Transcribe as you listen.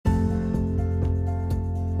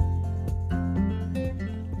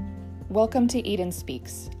Welcome to Eden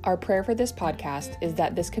Speaks. Our prayer for this podcast is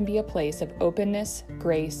that this can be a place of openness,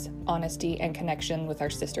 grace, honesty, and connection with our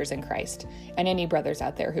sisters in Christ, and any brothers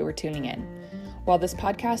out there who are tuning in. While this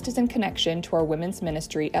podcast is in connection to our women's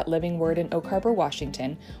ministry at Living Word in Oak Harbor,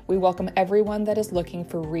 Washington, we welcome everyone that is looking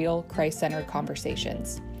for real, Christ-centered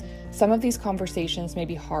conversations. Some of these conversations may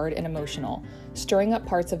be hard and emotional, stirring up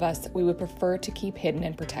parts of us we would prefer to keep hidden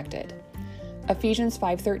and protected. Ephesians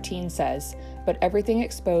 5:13 says, "But everything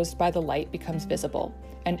exposed by the light becomes visible,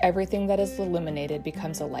 and everything that is illuminated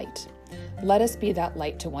becomes a light." Let us be that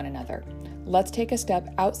light to one another. Let's take a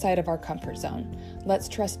step outside of our comfort zone. Let's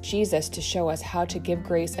trust Jesus to show us how to give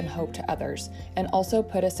grace and hope to others, and also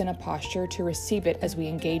put us in a posture to receive it as we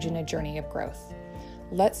engage in a journey of growth.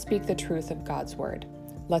 Let's speak the truth of God's word.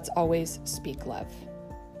 Let's always speak love.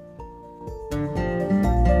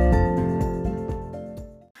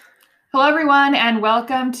 Hello, everyone, and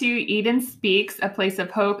welcome to Eden Speaks, a place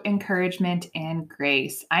of hope, encouragement, and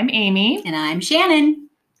grace. I'm Amy. And I'm Shannon.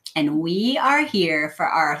 And we are here for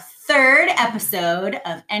our third episode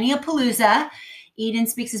of Enneapalooza. Eden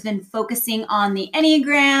Speaks has been focusing on the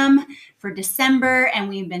Enneagram for December, and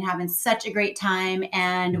we've been having such a great time.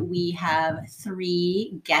 And we have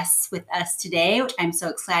three guests with us today, which I'm so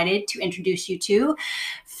excited to introduce you to.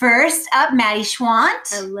 First up, Maddie Schwant.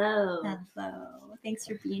 Hello. Hello. Thanks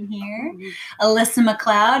for being here. Alyssa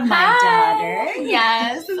McLeod, my daughter.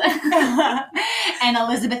 Yes. And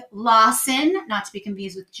Elizabeth Lawson, not to be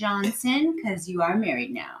confused with Johnson, because you are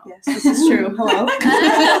married now. Yes, this is true. Hello.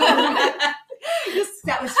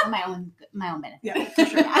 That was for my own benefit. Yeah, for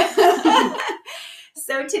sure.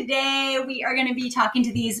 So today we are going to be talking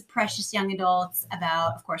to these precious young adults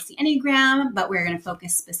about, of course, the Enneagram, but we're going to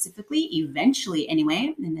focus specifically, eventually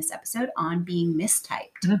anyway, in this episode on being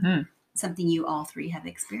mistyped. Mm-hmm. Something you all three have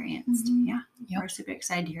experienced. Mm-hmm. Yeah. Yep. We're super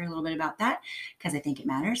excited to hear a little bit about that because I think it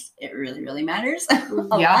matters. It really, really matters a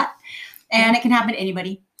Yeah. lot. And it can happen to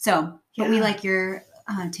anybody. So, but we Yeah. like your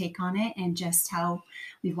take on it and just how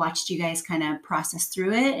we've watched you guys kind of process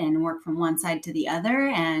through it and work from one side to the other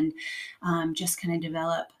and just kind of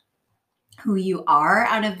develop who you are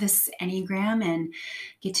out of this Enneagram and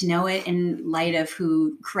get to know it in light of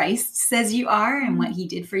who Christ says you are and what he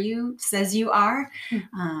did for you says you are.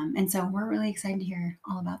 And so we're really excited to hear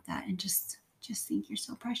all about that and just think you're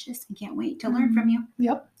so precious and can't wait to learn from you.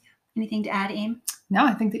 Yep. Anything to add, Aim? No,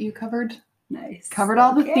 I think that you covered Nice.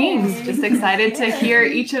 all the themes. Just excited to hear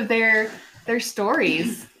each of their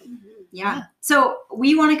stories. Yeah. So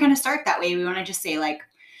we want to kind of start that way. We want to just say, like,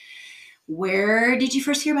 where did you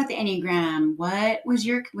first hear about the Enneagram?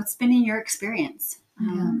 What's been in your experience?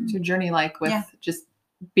 What's your journey like with just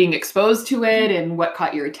being exposed to it, and what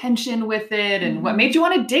caught your attention with it, and what made you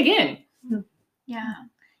want to dig in?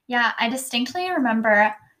 Yeah. I distinctly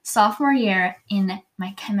remember sophomore year in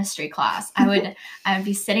my chemistry class. I would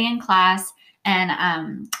be sitting in class, and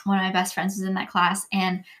one of my best friends was in that class,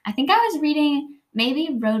 and I think I was reading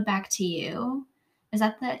maybe Road Back to You. Is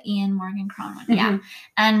that the Ian Morgan Cron one? Mm-hmm. Yeah.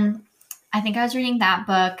 And I think I was reading that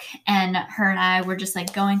book, and her and I were just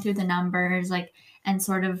like going through the numbers, like, and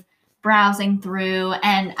sort of browsing through.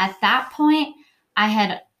 And at that point, I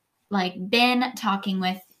had like been talking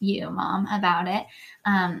with you, Mom, about it.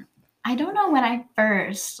 I don't know when I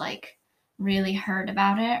first like really heard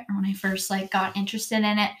about it or when I first like got interested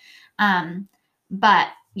in it. But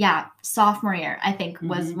yeah, sophomore year, I think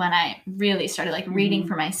was when I really started like reading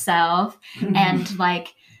for myself and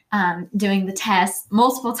like doing the test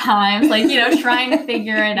multiple times, like, trying to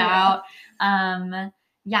figure it out. And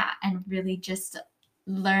really just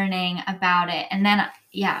learning about it. And then,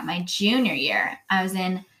 my junior year, I was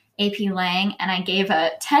in AP Lang and I gave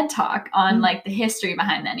a TED talk on like the history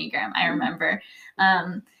behind the Enneagram. I remember,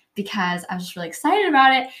 because I was just really excited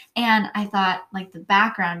about it. And I thought like the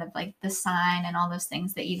background of like the sign and all those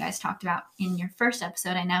things that you guys talked about in your first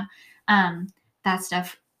episode, I know, that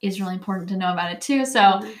stuff is really important to know about it too.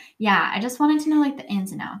 So I just wanted to know like the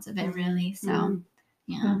ins and outs of it really. So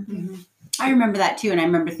I remember that too. And I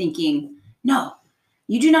remember thinking, no,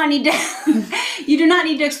 you do not need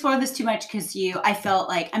to explore this too much because I felt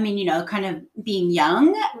like, kind of being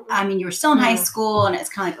young. You were still in high school and it's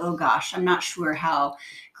kind of like, oh gosh, I'm not sure how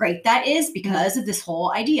great that is because of this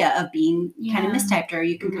whole idea of being kind of mistyped, or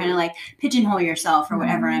you can kind of like pigeonhole yourself or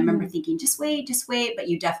whatever. And I remember thinking, just wait. But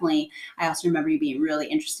I also remember you being really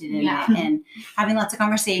interested in it and having lots of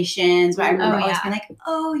conversations. But I remember always being like,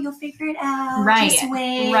 oh, you'll figure it out. Right. Just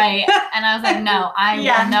wait. Right. And I was like, no, I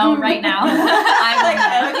will know right now. I'm like,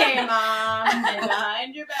 okay, Mom,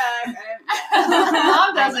 behind your back.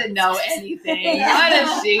 Mom doesn't know anything. How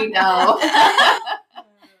does she know?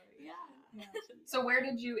 So where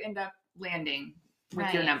did you end up landing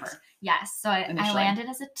with your Right. number? Yes. So I Initially. landed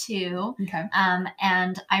as a 2. Okay.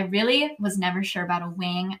 And I really was never sure about a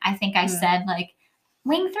wing. I think I said like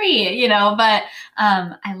wing 3, but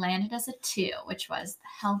I landed as a 2, which was the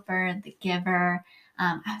helper, the giver.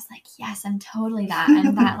 I was like, yes, I'm totally that.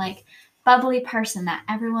 I'm that like bubbly person that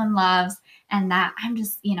everyone loves, and that I'm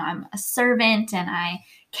just, I'm a servant and I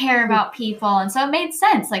care about people. And so it made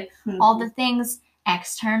sense, like all the things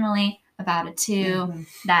externally about a 2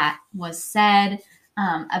 that was said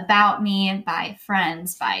about me by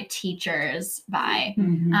friends, by teachers, by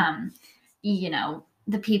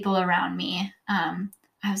the people around me.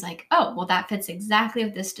 I was like, oh, well, that fits exactly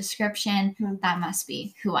with this description. That must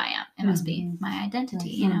be who I am. It must be my identity,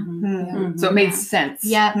 Yeah. So it made sense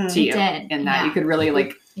Yep, to it you did. in that you could really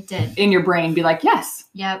like It did. in your brain be like, yes,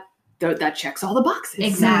 Yep, that checks all the boxes.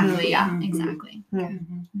 exactly. Yeah. Exactly. Good.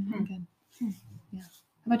 Yeah.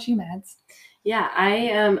 How about you, Mads? Yeah,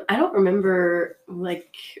 I don't remember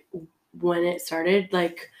like when it started,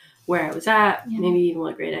 like where I was at, maybe even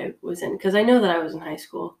what grade I was in, because I know that I was in high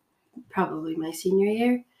school, probably my senior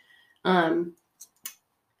year, because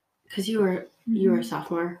you were a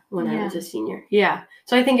sophomore when I was a senior. Yeah,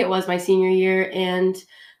 so I think it was my senior year, and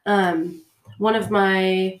one of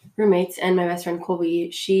my roommates and my best friend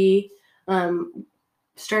Colby, she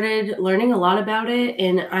started learning a lot about it,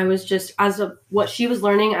 and I was just, as of what she was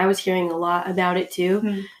learning, I was hearing a lot about it too.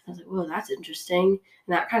 I was like, whoa, that's interesting,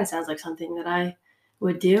 and that kind of sounds like something that I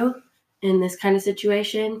would do in this kind of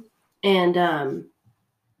situation. And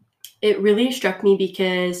it really struck me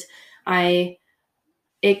because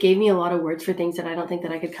it gave me a lot of words for things that I don't think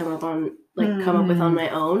that I could come up with on my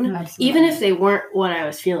own. Absolutely. Even if they weren't what I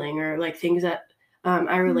was feeling or like things that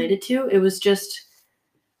I related to. It was just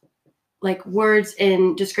like words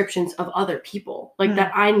and descriptions of other people, like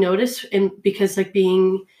that I notice, and because like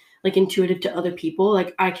being like intuitive to other people,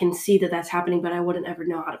 like I can see that that's happening, but I wouldn't ever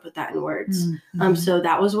know how to put that in words. So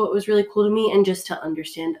that was what was really cool to me, and just to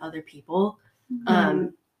understand other people.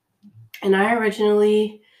 And I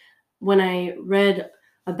originally, when I read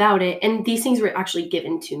about it, and these things were actually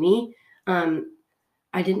given to me,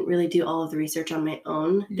 I didn't really do all of the research on my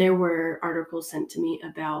own. There were articles sent to me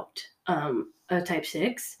about a type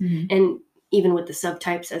 6, and even with the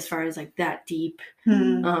subtypes, as far as like that deep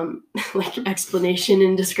like explanation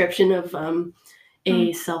and description of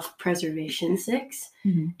a self-preservation 6.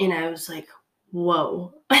 And I was like,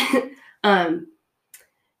 whoa.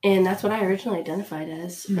 And that's what I originally identified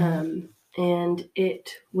as. And it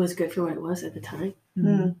was good for what it was at the time.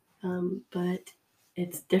 But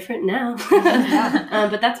it's different now.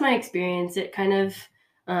 But that's my experience. It kind of,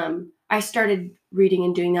 I started reading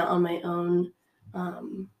and doing that on my own.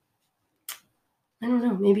 I don't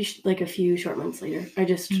know, maybe like a few short months later. I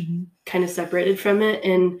just kind of separated from it,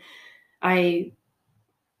 and I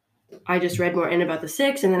just read more in about the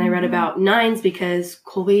 6, and then I read about 9s because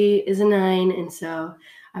Colby is a 9, and so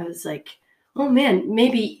I was like, oh man,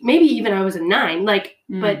 maybe even I was a 9, like,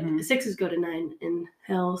 but 6s go to 9 in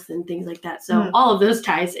health and things like that. So all of those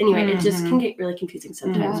ties, anyway, it just can get really confusing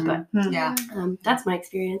sometimes, but that's my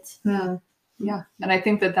experience. Yeah. And I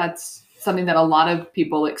think that that's something that a lot of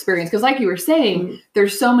people experience, because like you were saying,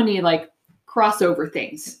 there's so many like crossover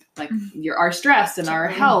things, like our stress and our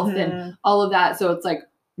health and all of that. So it's like,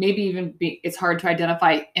 maybe even it's hard to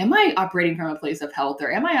identify, am I operating from a place of health,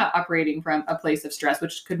 or am I operating from a place of stress,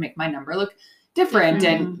 which could make my number look different.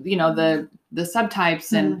 And, you know, the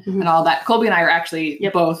subtypes and all that. Colby and I are actually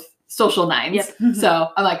both social 9s. So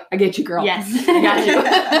I'm like, I get you, girl. Yes. I got you.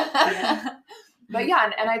 But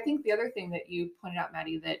yeah, and I think the other thing that you pointed out,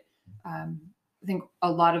 Maddie, that I think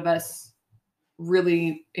a lot of us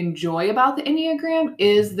really enjoy about the Enneagram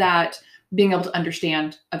is that being able to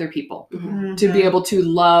understand other people, to be able to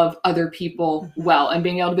love other people well, and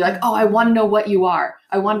being able to be like, oh, I want to know what you are.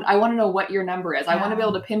 I want to know what your number is. I want to be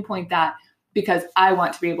able to pinpoint that because I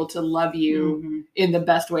want to be able to love you in the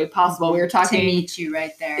best way possible. We were talking to meet you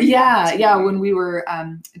right there. Yeah. When we were,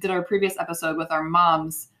 did our previous episode with our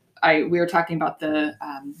moms, we were talking about the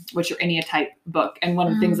What's Your Enneatype book. And one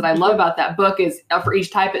of the things that I love about that book is for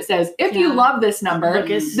each type, it says, if you love this number,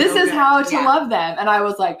 this is how to love them. And I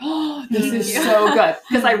was like, oh, this is so good.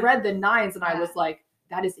 Because I read the 9s and I was like,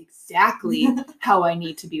 that is exactly how I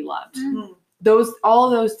need to be loved. All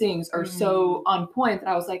those things are so on point that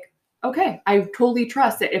I was like, okay, I totally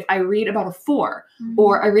trust that if I read about a 4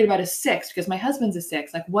 or I read about a 6, because my husband's a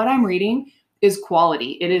 6, like what I'm reading is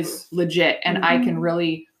quality. It is legit. And I can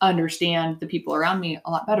really understand the people around me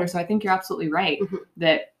a lot better. So I think you're absolutely right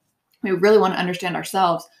that we really want to understand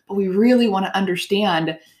ourselves, but we really want to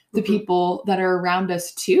understand the people that are around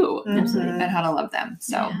us too, and how to love them.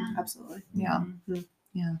 So absolutely. Yeah.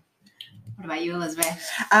 What about you,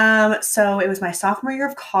 Elizabeth? So it was my sophomore year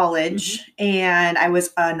of college, and I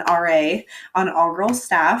was an RA on all girls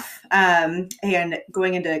staff. And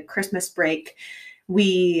going into Christmas break,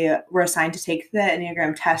 we were assigned to take the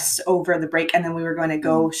Enneagram test over the break, and then we were going to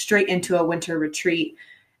go straight into a winter retreat.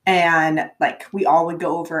 And like we all would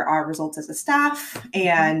go over our results as a staff.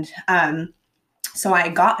 And so I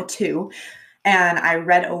got a 2, and I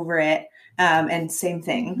read over it. And same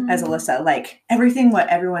thing as Alyssa, like everything what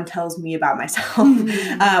everyone tells me about myself,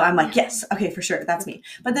 I'm like, yes, okay, for sure, that's me.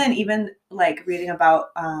 But then even like reading about,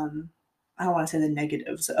 I don't want to say the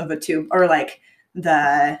negatives of a 2, or like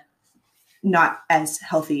the not as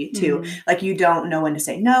healthy 2, like you don't know when to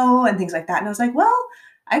say no and things like that. And I was like, well,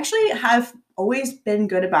 I actually have always been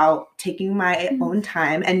good about taking my own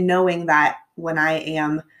time and knowing that when I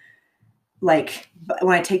am like,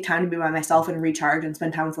 when I take time to be by myself and recharge and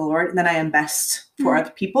spend time with the Lord, then I am best for other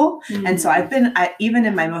people. And so I've been, even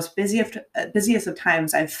in my most busiest of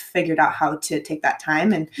times, I've figured out how to take that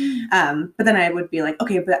time. And, but then I would be like,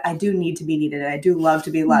 okay, but I do need to be needed. And I do love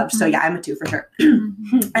to be loved. So yeah, I'm a 2 for sure.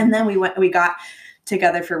 And then we got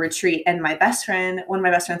together for retreat, and my best friend, one of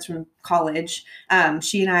my best friends from college,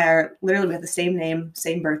 she and I are literally, we have the same name,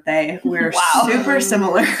 same birthday. We're super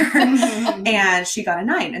similar. And she got a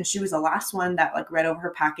 9, and she was the last one that like read over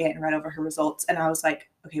her packet and read over her results. And I was like,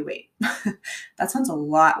 okay, wait, that sounds a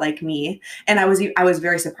lot like me. And I was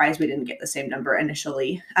very surprised we didn't get the same number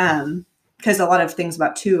initially. Because a lot of things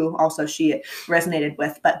about 2 also she resonated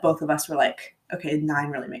with, but both of us were like, okay, 9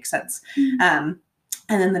 really makes sense.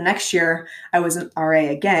 And then the next year I was an RA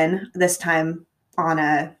again, this time on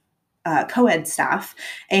a co-ed staff.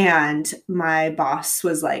 And my boss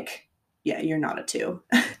was like, yeah, you're not a 2.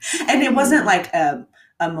 And it wasn't like a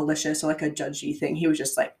malicious or like a judgy thing. He was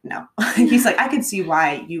just like, no. He's like, I could see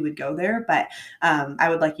why you would go there, but I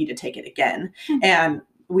would like you to take it again. And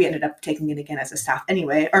we ended up taking it again as a staff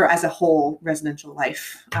anyway, or as a whole residential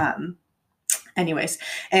life. Anyways,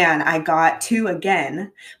 and I got 2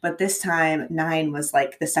 again, but this time 9 was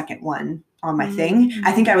like the second one on my thing.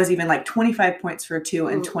 I think I was even like 25 points for a 2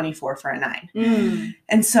 and 24 for a 9.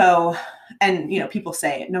 And so, and you know, people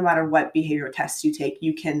say no matter what behavior tests you take,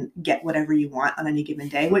 you can get whatever you want on any given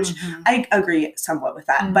day, which I agree somewhat with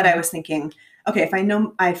that. But I was thinking, okay, if I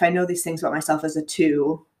know these things about myself as a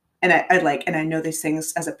 2, and I know these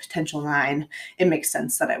things as a potential 9, it makes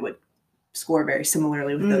sense that I would score very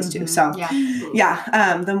similarly with those 2. So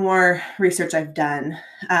the more research I've done,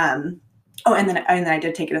 and then I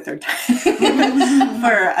did take it a third time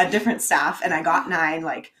for a different staff, and I got 9,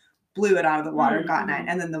 like blew it out of the water, got 9.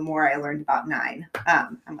 And then the more I learned about 9,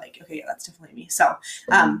 I'm like, okay, yeah, that's definitely me. So,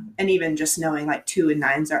 and even just knowing like 2 and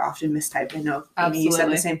 9s are often mistyped. I know Amy, you said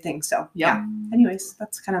the same thing. So yeah. Anyways,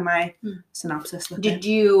 that's kind of my synopsis with it.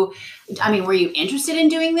 Were you interested in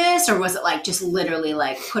doing this, or was it like just literally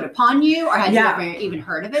like put upon you, or had you ever even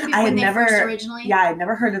heard of it first originally? Yeah, I'd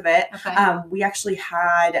never heard of it. Okay. We actually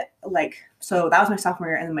had so that was my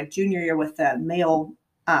sophomore year, and then my junior year with the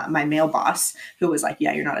my male boss, who was like,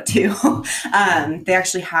 yeah, you're not a 2. They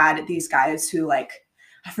actually had these guys who like,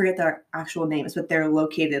 I forget their actual names, but they're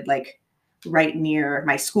located like right near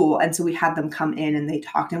my school. And so we had them come in, and they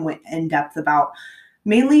talked and went in depth about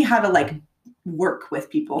mainly how to like work with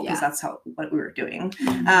people, because that's what we were doing.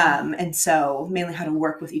 And so mainly how to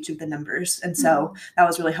work with each of the numbers. And so that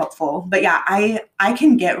was really helpful. But yeah, I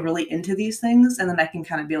can get really into these things, and then I can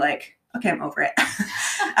kind of be like, okay, I'm over it.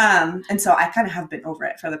 And so I kind of have been over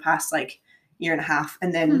it for the past like year and a half.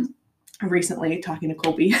 And then recently talking to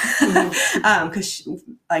Colby, because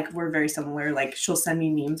we're very similar. Like she'll send me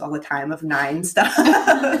memes all the time of 9 stuff.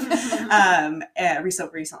 And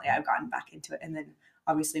recently I've gotten back into it. And then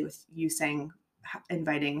obviously with you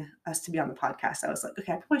inviting us to be on the podcast, I was like,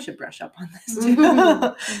 okay, I probably should brush up on this too.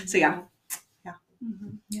 So yeah.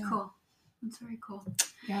 Cool. That's very cool.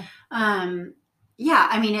 Yeah. Yeah,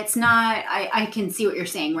 I mean, it's not, I can see what you're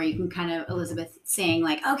saying, where you can kind of, Elizabeth saying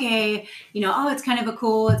like, okay, it's kind of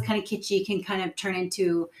it's kind of kitschy, can kind of turn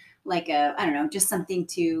into like just something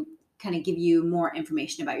to kind of give you more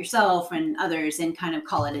information about yourself and others and kind of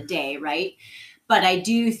call it a day, right? But I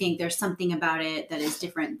do think there's something about it that is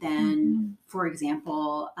different than, for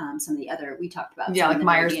example, some of the other, we talked about. Yeah, like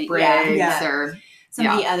Myers-Briggs or some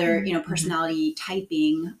of the other, personality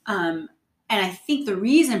typing. And I think the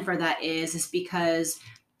reason for that is because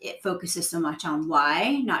it focuses so much on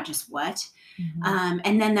why, not just what.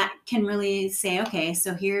 And then that can really say, okay,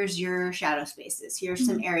 so here's your shadow spaces. Here's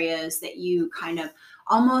some areas that you kind of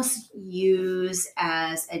almost use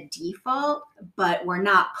as a default, but we're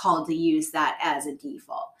not called to use that as a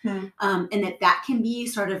default. And that can be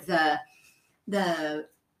sort of the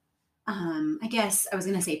I guess I was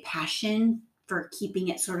going to say passion for keeping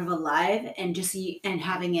it sort of alive and just and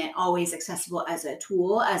having it always accessible as a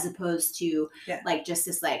tool, as opposed to like just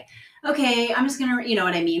this like, okay, I'm just gonna, you know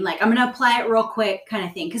what I mean, like I'm gonna apply it real quick kind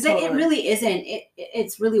of thing, because it really isn't.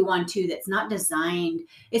 It's really one too that's not designed.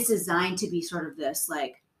 It's designed to be sort of this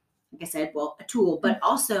like I said, well, a tool, but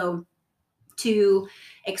also to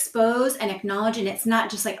expose and acknowledge. And it's not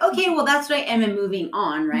just like, okay, well, that's what I am and moving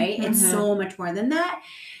on, right? Mm-hmm. It's so much more than that.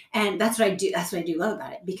 And that's what I do. That's what I do love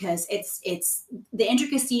about it, because it's the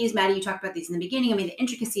intricacies. Maddie, you talked about these in the beginning. I mean, the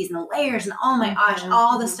intricacies and the layers and oh my gosh,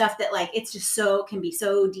 all the stuff that like, it's just can be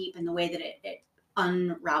so deep in the way that it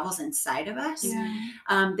unravels inside of us,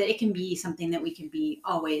 that it can be something that we can be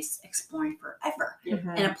always exploring forever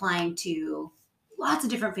and applying to lots of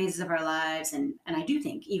different phases of our lives. And I do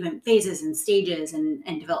think even phases and stages and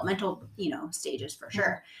developmental, stages for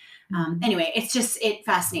sure. Anyway, it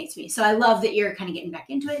fascinates me. So I love that you're kind of getting back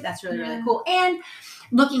into it. That's really, really cool. And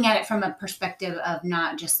looking at it from a perspective of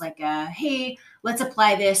not just like hey, let's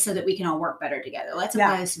apply this so that we can all work better together. Let's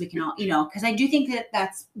apply this so we can all, because I do think that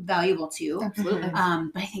that's valuable too. Absolutely. But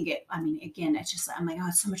I think again, it's just, I'm like, oh,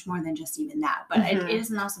 it's so much more than just even that, but it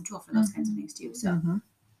is an awesome tool for those kinds of things too. So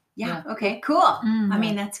yeah. Okay, cool. I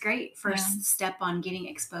mean, that's great. First step on getting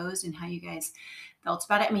exposed and how you guys felt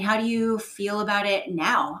about it. I mean, how do you feel about it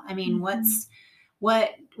now? I mean,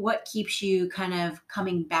 what keeps you kind of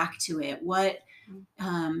coming back to it?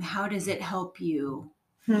 How does it help you?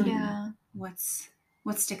 Yeah. What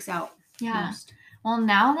sticks out most? Well,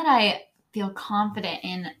 now that I feel confident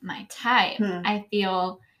in my type, I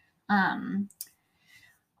feel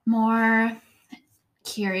more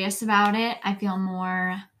curious about it. I feel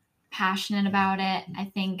more passionate about it. I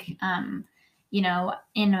think,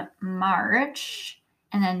 in March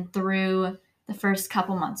and then through the first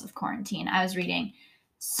couple months of quarantine, I was reading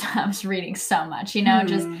so much,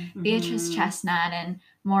 just Beatrice Chestnut and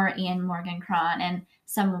more Ian Morgan Cron and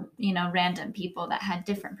some, random people that had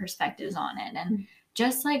different perspectives on it, and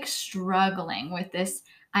just like struggling with this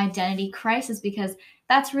identity crisis, because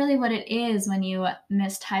that's really what it is when you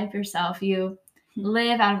mistype yourself. You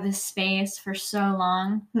live out of this space for so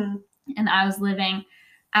long. And I was living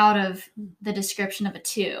out of the description of a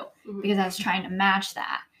 2 because I was trying to match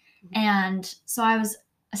that. And so I was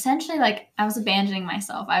essentially I was abandoning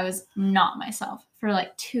myself. I was not myself for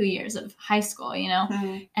 2 years of high school,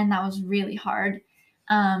 and that was really hard.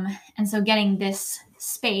 And so getting this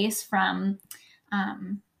space from,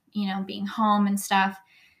 being home and stuff,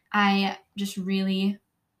 I just really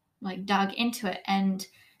dug into it and,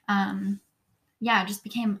 just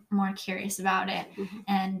became more curious about it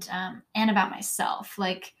and about myself.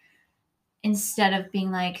 Instead of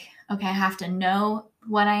being okay, I have to know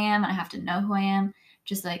what I am, I have to know who I am,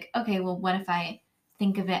 just okay, well, what if I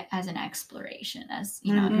think of it as an exploration, as,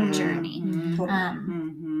 a journey?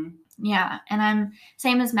 Yeah. And I'm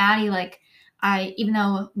same as Maddie, even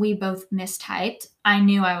though we both mistyped, I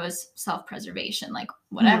knew I was self-preservation.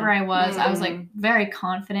 Whatever I was very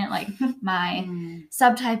confident, my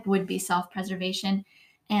subtype would be self-preservation.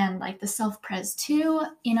 And the self-pres 2,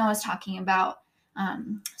 is talking about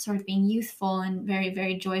sort of being youthful and very,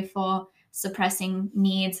 very joyful, suppressing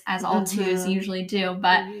needs, as all 2s usually do,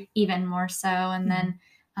 but even more so. And then,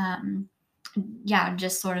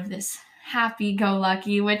 just sort of this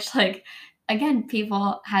happy-go-lucky, which again,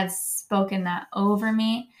 people had spoken that over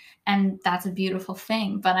me, and that's a beautiful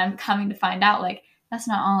thing. But I'm coming to find out, that's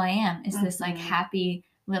not all I am. Is this happy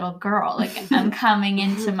little girl? I'm coming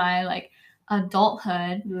into my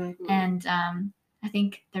adulthood, and I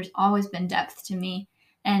think there's always been depth to me.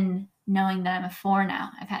 And knowing that I'm a 4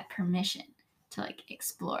 now, I've had permission to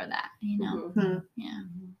explore that.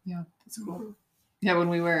 Yeah, that's cool. Yeah, when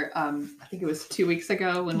we were, I think it was 2 weeks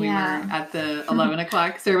ago when we were at the 11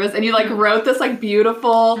 o'clock service, and you wrote this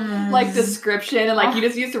beautiful description, and you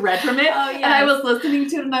just used to read from it. Oh, yes. And I was listening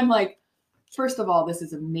to it, and I'm like, first of all, this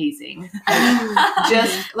is amazing.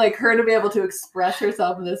 Just her to be able to express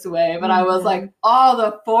herself in this way. But I was all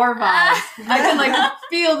the 4 vibes. I can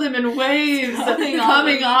feel them in waves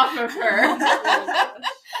coming off of her.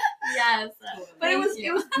 Yes. But it was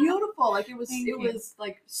beautiful. It was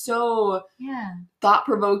so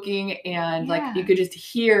thought-provoking, and you could just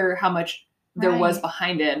hear how much there was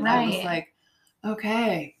behind it. And I was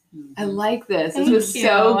okay, I like this. This was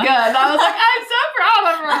so good. And I was I'm so proud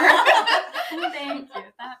of her. Thank you.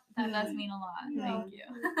 That does mean a lot. Thank you.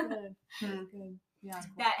 Good. Yeah.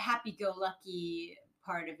 That happy-go-lucky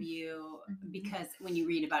part of you, because when you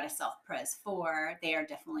read about a self-pres 4, they are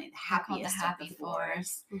definitely the happiest of the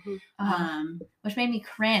 4s. Which made me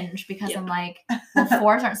cringe, because I'm well,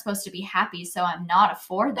 4s aren't supposed to be happy, so I'm not a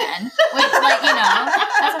 4 then. Which, that's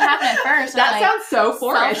what happened at fours are That like sounds so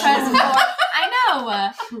fourish. self-present four. I know.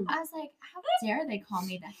 I was like, how dare they call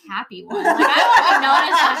me the happy one? Like, I want to be known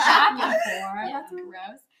as the happy four. That's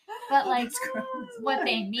gross. But like, what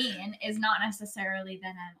they mean is not necessarily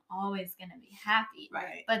that I'm always gonna be happy,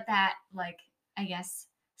 Right. but that, like, I guess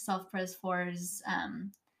self-pres fours,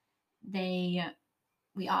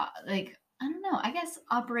 we are like, I don't know, I guess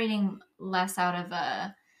operating less out of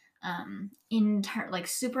a like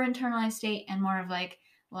super internalized state and more of like,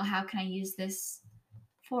 well, how can I use this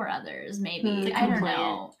for others? Maybe The I don't compliant,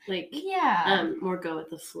 know. like Yeah. more go with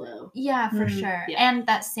the flow. Yeah, for sure. Yeah. And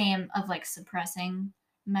that same of like suppressing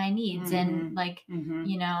my needs and like, Mhm.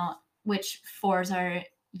 you know, which fours are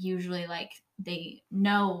usually like they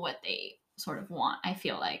know what they sort of want, I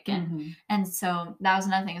feel like. And so that was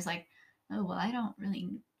another thing, is like, oh well,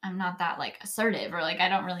 I'm not that like assertive, or like I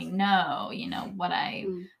don't really know, you know, what I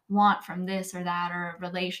want from this or that or a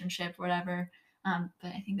relationship or whatever. But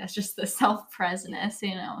I think that's just the self-presness,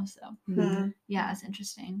 you know. So yeah, it's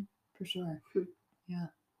interesting. For sure. Yeah.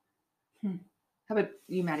 How about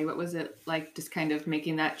you, Maddie? What was it like, just kind of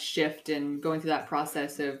making that shift and going through that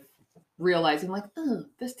process of realizing like, oh,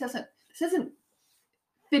 this isn't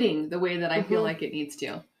fitting the way that I feel like it needs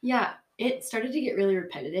to? Yeah, it started to get really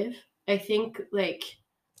repetitive. I think like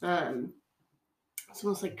it's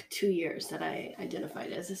almost like 2 years that I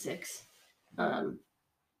identified as a 6,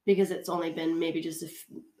 because it's only been maybe just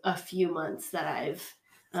a few months that I've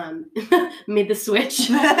made the switch.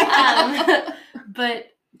 But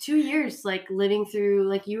 2 years, like living through,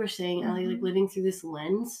 like you were saying, Ellie, like living through this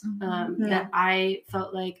lens that I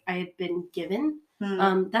felt like I had been given.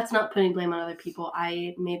 That's not putting blame on other people.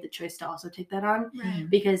 I made the choice to also take that on,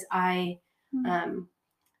 because I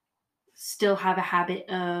still have a habit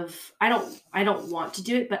of, I don't want to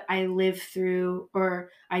do it, but I live through,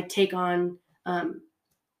 or I take on,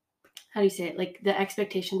 how do you say it? Like the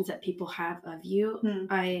expectations that people have of you,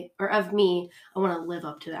 or of me, I want to live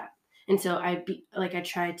up to that. And so I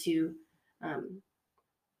try to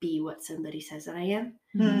be what somebody says that I am.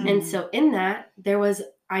 And so in that, there was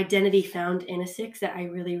identity found in a 6 that I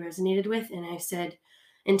really resonated with. And I said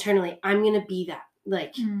internally, I'm going to be that.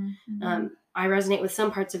 Like, I resonate with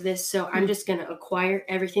some parts of this, so I'm just going to acquire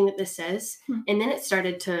everything that this says. And then it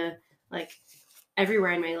started to, like,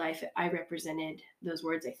 everywhere in my life, I represented those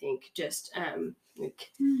words, I think. Just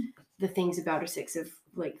like the things about a 6 of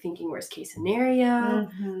like thinking worst case scenario,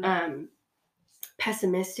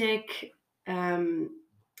 pessimistic,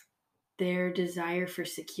 their desire for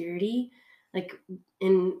security, like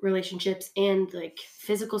in relationships, and like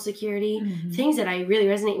physical security, things that I really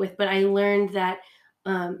resonate with. But I learned that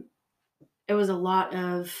it was a lot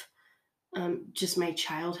of just my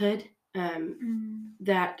childhood,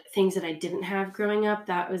 that things that I didn't have growing up,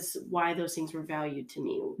 that was why those things were valued to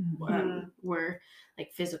me, were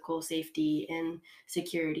like physical safety and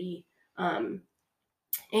security.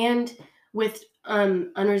 And with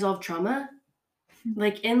unresolved trauma,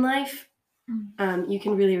 like in life, you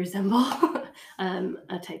can really resemble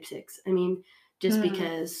a type 6. I mean, just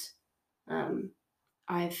because I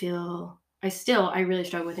really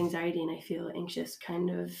struggle with anxiety, and I feel anxious kind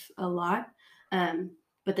of a lot.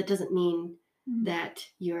 But that doesn't mean that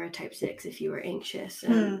you're a type 6 if you are anxious.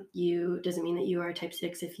 Doesn't mean that you are a type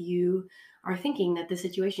 6 if you are thinking that the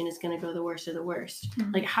situation is going to go the worst of the worst.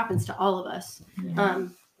 Like, it happens to all of us.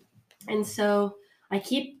 And so I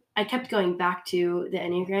kept going back to the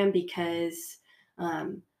Enneagram because,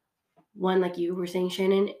 one, like you were saying,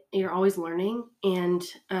 Shannon, you're always learning. And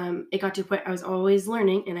it got to a point I was always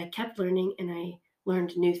learning, and I kept learning, and I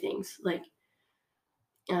learned new things, like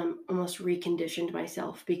almost reconditioned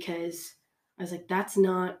myself, because I was like, that's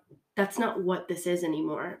not what this is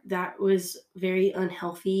anymore. That was very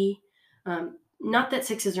unhealthy. Not that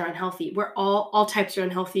 6s are unhealthy. We're all types are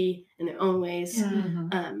unhealthy in their own ways.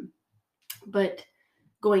 But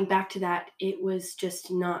going back to that, it was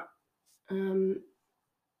just not,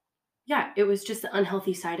 it was just the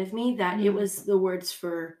unhealthy side of me, that it was the words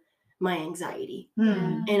for my anxiety.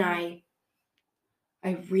 And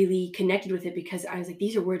I really connected with it, because I was like,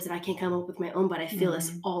 these are words that I can't come up with my own, but I feel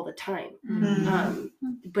this all the time.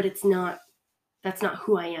 But that's not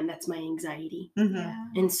who I am. That's my anxiety.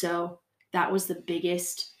 And so that was the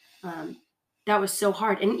biggest, that was so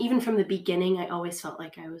hard. And even from the beginning, I always felt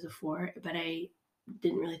like I was a 4, but I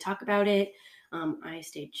didn't really talk about it. I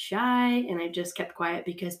stayed shy, and I just kept quiet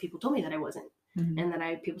because people told me that I wasn't, and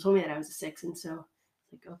that people told me that I was a 6. And so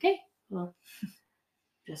it's like, okay, well, I'm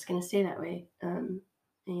just going to stay that way.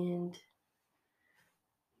 And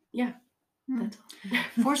yeah, that's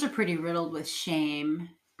all. 4s are pretty riddled with shame,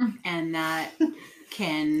 and that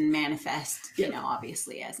can manifest, you know,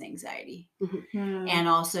 obviously as anxiety, Hmm. and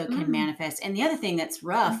also can Mm. manifest. And the other thing that's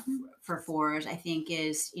rough Mhm. for 4s, I think,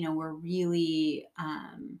 is, you know, we're really,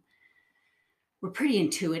 we're pretty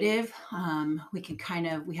intuitive.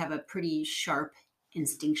 We have a pretty sharp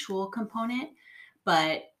instinctual component.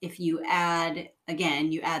 But if you add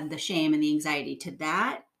the shame and the anxiety to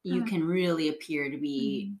that, you Mm. can really appear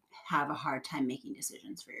to have a hard time making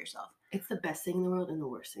decisions for yourself. It's the best thing in the world and the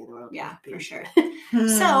worst thing in the world. Yeah, for Being- sure. Hmm.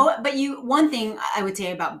 So, but one thing I would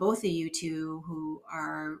say about both of you two who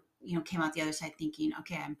are, you know, came out the other side thinking,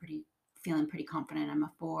 okay, feeling pretty confident I'm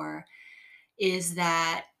a 4, is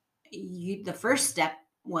that the first step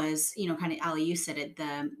was, you know, kind of, Allie, you said it,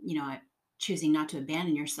 you know, choosing not to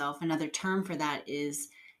abandon yourself. Another term for that is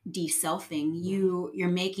de-selfing. You're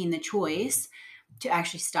making the choice to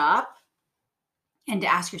actually stop and to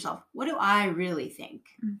ask yourself, what do I really think?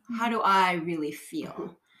 Mhm. How do I really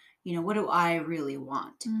feel? You know, what do I really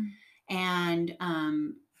want? Mm. And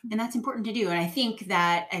that's important to do. And I think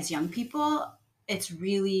that as young people,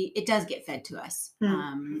 it does get fed to us.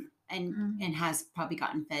 And has probably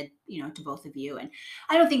gotten fed, you know, to both of you. And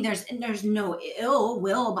I don't think there's no ill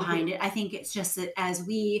will behind it. I think it's just that as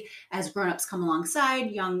grown-ups come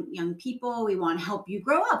alongside young people, we want to help you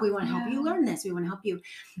grow up. We want to help you learn this. We want to help you.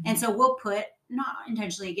 And so we'll put, not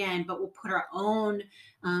intentionally again, but we'll put our own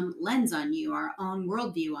lens on you, our own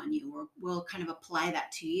worldview on you, or we'll kind of apply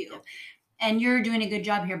that to you. And you're doing a good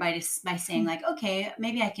job here by saying, like, okay,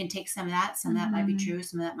 maybe I can take some of that might be true,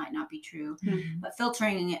 some of that might not be true, but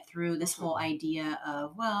filtering it through this whole idea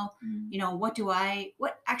of, well, you know, what do I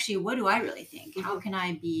really think? How can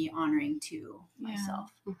I be honoring to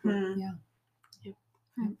myself? Hmm. Yeah.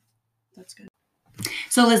 That's good.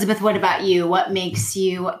 So Elizabeth, what about you? What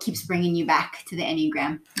keeps bringing you back to the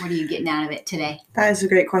Enneagram? What are you getting out of it today? That is a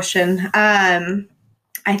great question.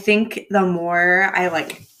 I think the more I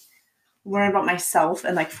learn about myself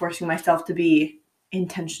and forcing myself to be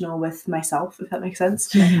intentional with myself, if that makes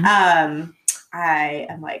sense. Mhm. I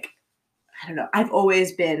am I don't know. I've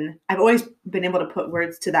always been able to put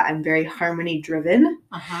words to that. I'm very harmony driven,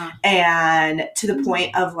 and to the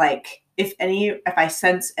point of if I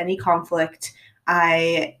sense any conflict,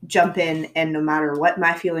 I jump in, and no matter what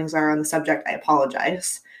my feelings are on the subject, I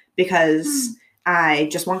apologize because I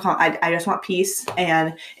just want I just want peace,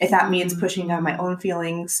 and if that means pushing down my own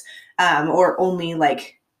feelings, or only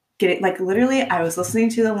getting literally, I was listening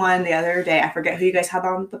to the one the other day. I forget who you guys had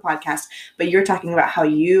on the podcast, but you're talking about how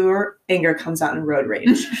your anger comes out in road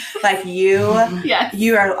rage. You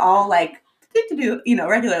are all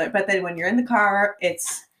regularly, but then when you're in the car,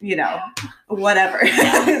 it's whatever.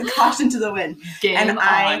 Caution to the wind. And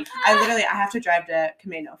I literally I have to drive to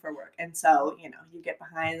Camino for work, and so you get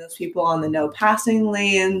behind those people on the no passing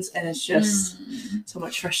lanes, and it's just so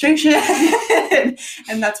much frustration.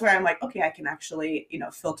 And that's where I'm okay, I can actually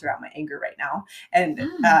filter out my anger right now, and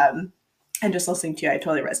just listening to you, I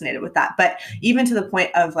totally resonated with that. But even to the point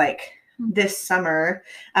of this summer,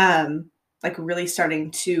 really starting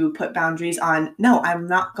to put boundaries on, no, I'm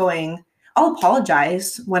not going. I'll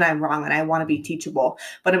apologize when I'm wrong and I want to be teachable,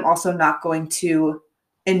 but I'm also not going to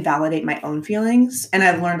invalidate my own feelings. And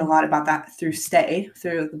I've learned a lot about that through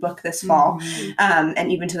the book this fall.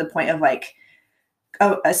 And even to the point of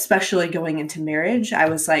especially going into marriage, I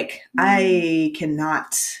was I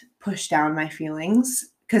cannot push down my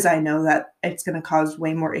feelings because I know that it's going to cause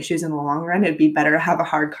way more issues in the long run. It'd be better to have a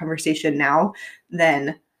hard conversation now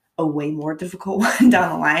than a way more difficult one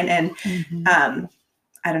down the line. And,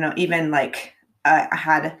 I don't know, even I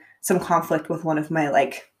had some conflict with one of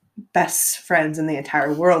my best friends in the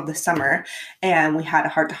entire world this summer, and we had a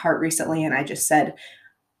heart-to-heart recently, and I just said,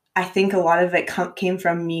 I think a lot of it came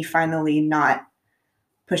from me finally not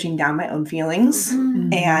pushing down my own feelings,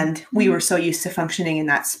 and we were so used to functioning in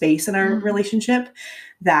that space in our relationship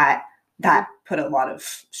that put a lot of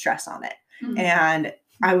stress on it. And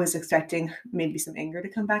I was expecting maybe some anger to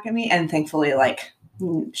come back at me, and thankfully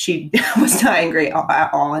she was not angry at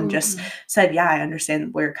all and just said, yeah, I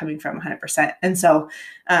understand where you're coming from 100%. And so,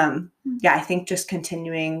 I think just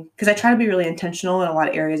continuing, because I try to be really intentional in a lot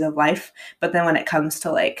of areas of life, but then when it comes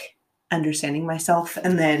to understanding myself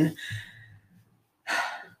and then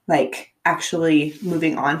actually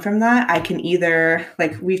moving on from that, I can either,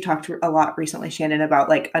 we've talked a lot recently, Shannon,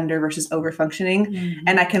 about under versus over functioning,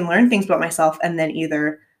 and I can learn things about myself and then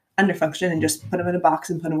either underfunction and just put them in a box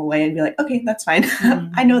and put them away and be okay, that's fine.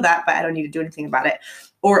 I know that, but I don't need to do anything about it.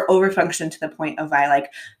 Or overfunction to the point of I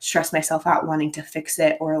stress myself out wanting to fix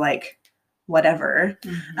it or whatever.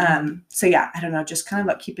 So yeah, I don't know, just kind of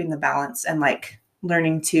about keeping the balance and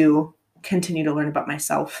learning to continue to learn about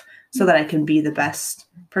myself so that I can be the best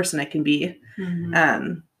person I can be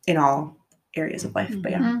in all areas of life.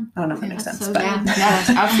 But yeah, I don't know if that makes sense. so But good. Yeah,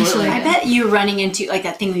 absolutely. I bet you running into like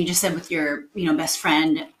that thing you just said with your, best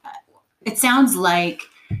friend. It sounds like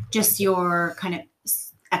just your kind of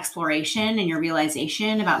exploration and your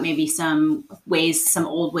realization about maybe some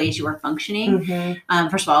old ways you were functioning.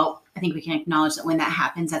 First of all, I think we can acknowledge that when that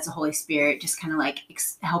happens, that's the Holy Spirit just kind of like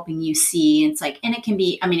helping you see. And it's like, and it can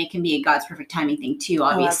be a God's perfect timing thing too,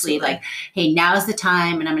 obviously. Like, hey, now is the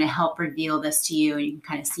time and I'm going to help reveal this to you and you can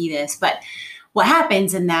kind of see this. But what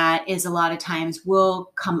happens in that is a lot of times we'll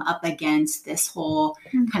come up against this whole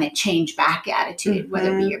kind of change back attitude,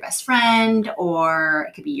 whether it be your best friend or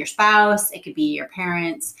it could be your spouse, it could be your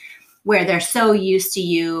parents, where they're so used to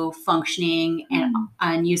you functioning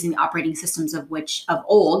and using the operating systems of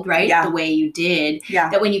old, right? Yeah. The way you did, Yeah.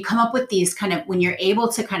 that when you come up with these when you're able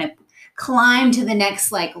to kind of climb to the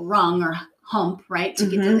next like rung or hump, right? To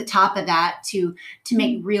get to the top of that, to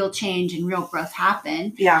make real change and real growth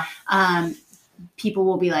happen. Yeah. People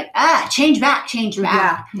will be like, change back.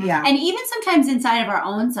 Yeah. Yeah. And even sometimes inside of our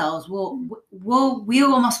own selves, we'll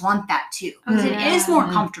almost want that too. Because it is more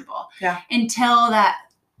comfortable until that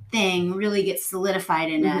thing really gets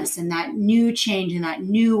solidified in us and that new change and that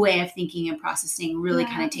new way of thinking and processing really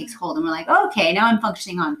kind of takes hold. And we're like, okay, now I'm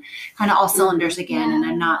functioning on kind of all cylinders again. And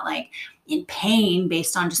I'm not like in pain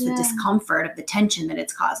based on just the discomfort of the tension that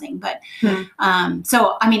it's causing. But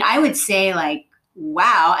so, I mean, I would say like,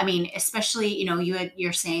 wow. I mean, especially,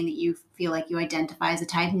 you're saying that you feel like you identify as a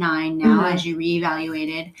type 9 now as you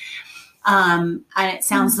reevaluated. And it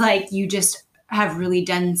sounds like you just have really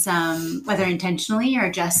done some, whether intentionally or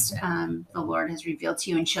just the Lord has revealed to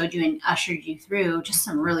you and showed you and ushered you through just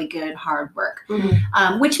some really good hard work,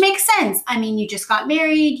 which makes sense. I mean, you just got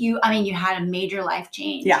married. You had a major life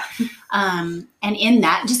change. Yeah. And in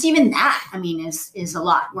that, just even that, I mean, is a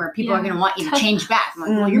lot where people are going to want you to change back. I'm like,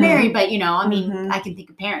 well, you're married, but I mean, I can think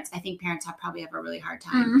of parents. I think parents probably have a really hard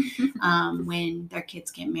time when their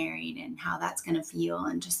kids get married and how that's going to feel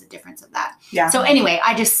and just the difference of that. Yeah. So anyway,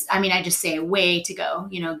 I just say way to go,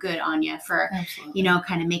 good on you for,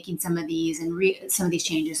 kind of making some of these and some of these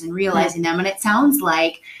changes and realizing them. And it sounds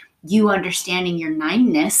like you understanding your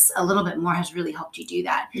 9-ness a little bit more has really helped you do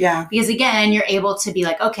that. Yeah. Because again, you're able to be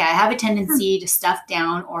like, okay, I have a tendency to stuff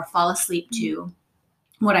down or fall asleep to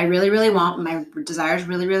what I really, really want, my desires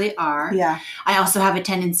really, really are. Yeah. I also have a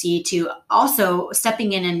tendency to also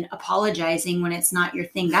stepping in and apologizing when it's not your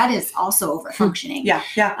thing. That is also over functioning. Yeah.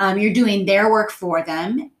 Yeah. You're doing their work for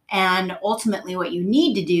them. And ultimately what you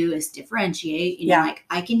need to do is differentiate, like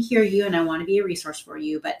I can hear you and I want to be a resource for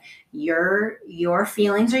you, but your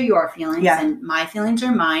feelings are your feelings and my feelings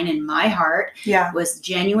are mine, and my heart was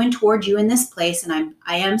genuine toward you in this place. And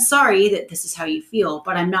I am sorry that this is how you feel,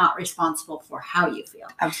 but I'm not responsible for how you feel.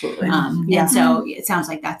 Absolutely. And so it sounds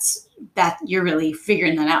like that you're really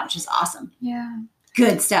figuring that out, which is awesome. Yeah.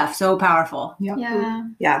 Good stuff. So powerful. Yep. Yeah.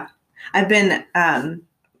 Yeah. I've been,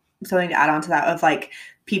 something to add on to that of like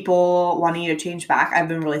people wanting you to change back. I've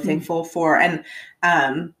been really thankful for, and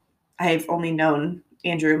I've only known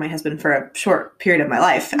Andrew, my husband, for a short period of my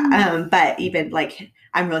life. But even like,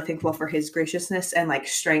 I'm really thankful for his graciousness and like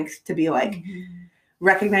strength to be like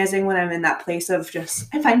recognizing when I'm in that place of just,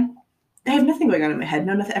 I'm fine. I have nothing going on in my head.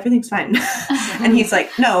 No, nothing. Everything's fine. And he's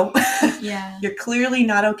like, no, you're clearly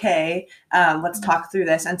not okay. Let's talk through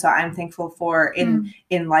this. And so I'm thankful for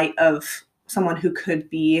in light of someone who could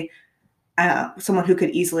be, someone who could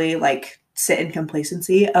easily like sit in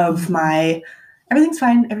complacency of my, everything's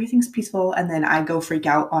fine, everything's peaceful, and then I go freak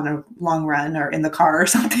out on a long run or in the car or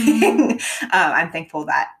something. I'm thankful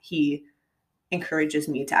that he encourages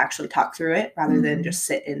me to actually talk through it rather than just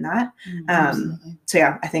sit in that. So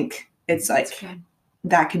yeah, I think it's like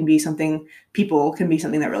that can be something, people can be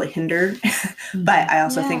something that really hinder. But I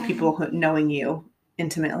also think people knowing you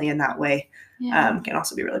intimately in that way can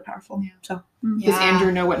also be really powerful. So does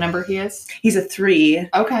Andrew know what number he is? he's a 3.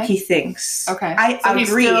 Okay. He thinks. Okay. I so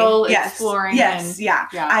agree. He's still Yes. exploring. Yes. And, Yeah.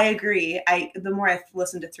 I agree. The more I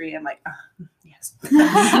listen to 3, I'm like, yes.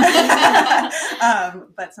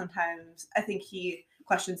 But sometimes I think he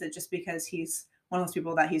questions it just because he's one of those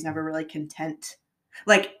people that he's never really content,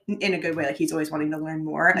 like in a good way. Like he's always wanting to learn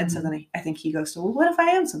more. And so then I think he goes to, well, what if I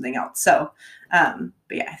am something else? So, but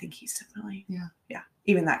yeah, I think he's definitely,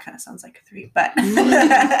 even that kind of sounds like a 3, but,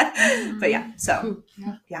 but yeah, so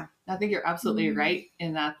yeah. I think you're absolutely right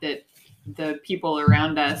in that the people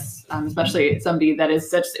around us, especially somebody that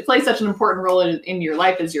is plays such an important role in your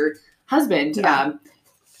life as your husband,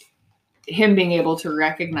 him being able to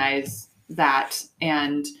recognize that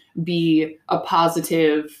and be a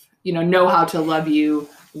positive know how to love you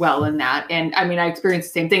well in that. And I mean, I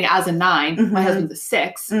experienced the same thing as a 9. Mhm. My husband's a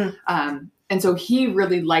 6. And so he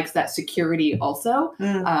really likes that security also.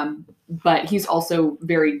 But he's also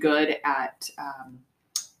very good at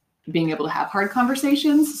being able to have hard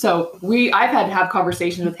conversations. So I've had to have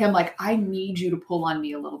conversations with him like, I need you to pull on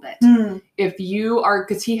me a little bit. If you are,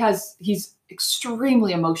 because he's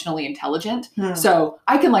extremely emotionally intelligent. So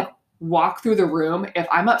I can like walk through the room. If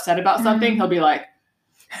I'm upset about something, he'll be like,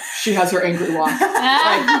 she has her angry walk.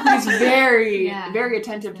 Like, he's very, very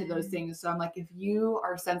attentive to those things. So I'm like, if you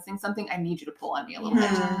are sensing something, I need you to pull on me a little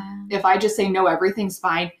bit. If I just say, no, everything's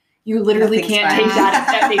fine, you literally Nothing's can't fine. take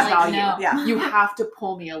that at face Like, value. no. Yeah. You have to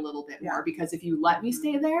pull me a little bit more, because if you let me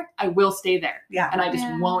stay there, I will stay there. Yeah. And I just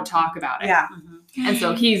won't talk about it. Yeah. And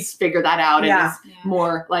so he's figured that out and is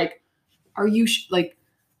more like, are you like,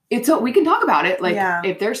 it's we can talk about it. Like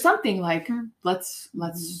if there's something like, let's,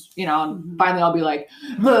 and finally I'll be like,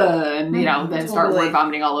 and then start Totally. word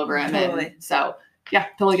vomiting all over him. Totally. And so yeah,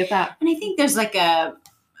 totally get that. And I think there's like a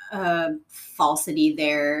falsity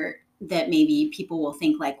there that maybe people will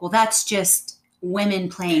think like, well, that's just women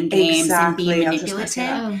playing games and being Exactly. I was just gonna say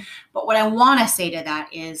manipulative. But what I want to say to that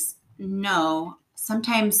is, no,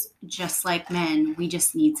 sometimes just like men, we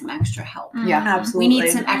just need some extra help. Yeah. Absolutely. We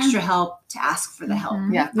need some extra help to ask for the help.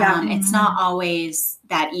 Yeah. Yeah. It's not always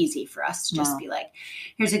that easy for us to just No. be like,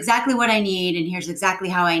 here's exactly what I need and here's exactly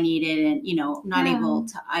how I need it, and not able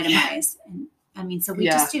to itemize. And I mean, so we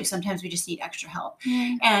just do. Sometimes we just need extra help.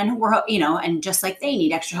 And we're, and just like they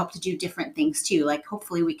need extra help to do different things too. Like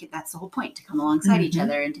hopefully that's the whole point, to come alongside each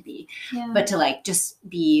other and to be, but to like, just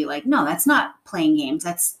be like, no, that's not playing games.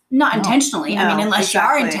 That's not intentionally. I mean, No, unless you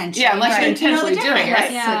are exactly. intentionally. Yeah, unless you're Right. You know the intentionally doing it.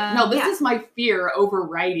 difference. It's like, no, this Yeah. is my fear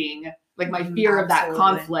overriding, like my fear of that Absolutely.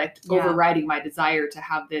 conflict Yeah. overriding my desire to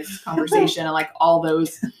have this conversation and like all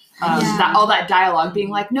those, Yeah. all that dialogue being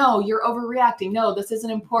like, no, you're overreacting. No, this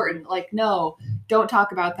isn't important. Like, no, don't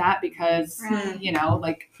talk about that because, Right.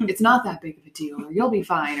 like it's not that big of a deal, or you'll be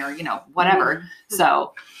fine, or, whatever.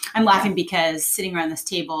 So I'm laughing because sitting around this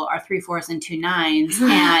table are 3 4s and 2 9s,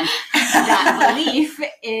 and that belief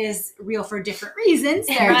is real for different reasons.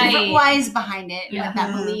 There are different Right. whys behind it. Yeah. But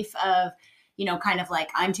that belief of, kind of like,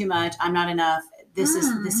 I'm too much, I'm not enough. This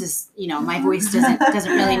is, my voice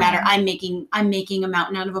doesn't really matter. I'm making a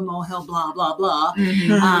mountain out of a molehill, blah, blah, blah.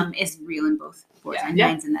 Is real in both 4s and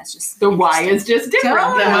 9s, and that's just the why interesting. is just different.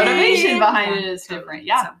 Totally. The motivation behind Yeah. it is different.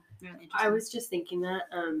 Yeah. So, really interesting. I was just thinking that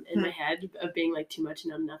in my head of being like too much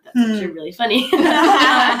and not enough. That's actually really funny.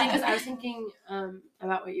 Because I was thinking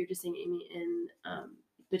about what you're just saying, Amy, and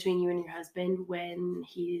between you and your husband, when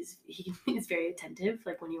he's very attentive,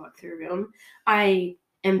 like when you walk through a room, I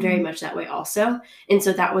am very much that way also. And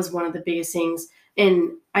so that was one of the biggest things,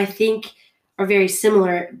 and I think are very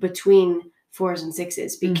similar between 4s and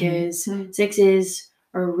 6s, because 6s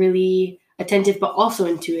are really attentive but also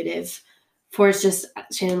intuitive. 4s just,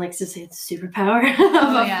 Shannon likes to say, it's a superpower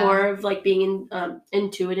of a 4 of like being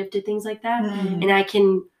intuitive to things like that. And I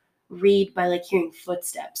can read by like hearing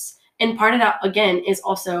footsteps. And part of that, again, is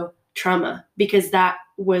also trauma, because that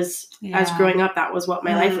was, as growing up, that was what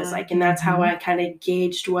my life was like. And that's how I kind of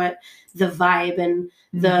gauged what the vibe and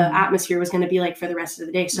the atmosphere was going to be like for the rest of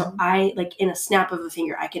the day. So I, like, in a snap of a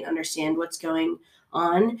finger, I can understand what's going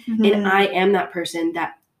on. And I am that person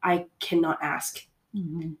that I cannot ask.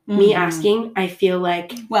 Me asking, I feel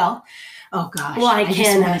like, Well, oh gosh. Well, I just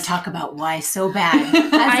can want ask. to talk about why so bad.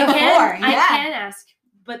 I As a 4, can ask,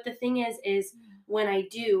 but the thing is when I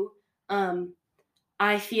do,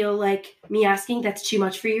 I feel like me asking, that's too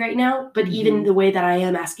much for you right now. But even the way that I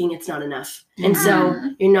am asking, it's not enough. And so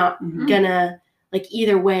you're not gonna, like,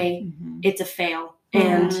 either way, it's a fail.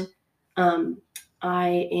 And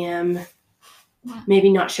I am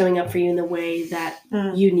maybe not showing up for you in the way that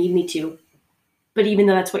you need me to. But even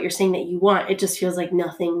though that's what you're saying that you want, it just feels like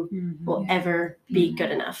nothing will ever be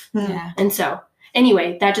good enough. Yeah. And so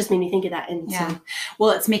anyway, that just made me think of that. And Yeah. so, Well,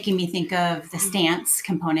 it's making me think of the stance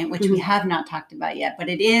component, which we have not talked about yet, but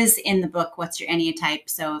it is in the book, What's Your Enneatype?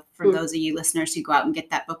 So for those of you listeners who go out and get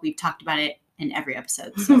that book, we've talked about it in every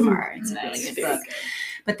episode so far. It's a really good book.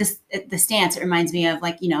 But the stance, it reminds me of,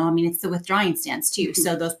 like, it's the withdrawing stance too.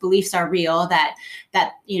 So those beliefs are real, that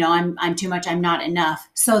I'm too much, I'm not enough.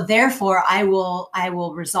 So therefore I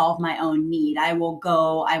will resolve my own need. I will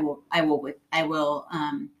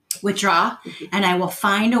withdraw, and I will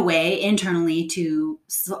find a way internally to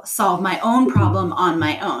solve my own problem on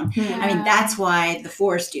my own. I mean, that's why the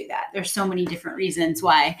 4s do that. There's so many different reasons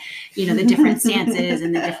why, the different stances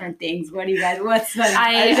and the different things. What do you guys, what's the,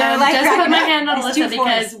 I just put my hand on These Alyssa 2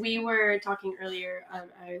 because 4s. we were talking earlier.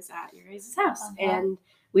 I was at your guys' house, and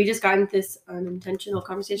we just got into this unintentional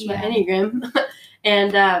conversation about Enneagram.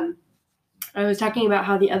 And I was talking about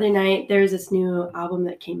how the other night there's this new album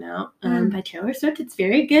that came out by Taylor Swift. It's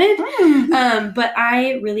very good. But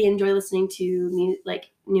I really enjoy listening to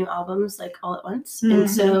new albums like all at once. And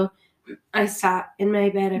so I sat in my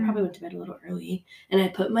bed. I probably went to bed a little early, and I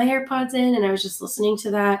put my AirPods in, and I was just listening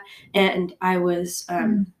to that. And I was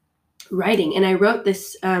writing, and I wrote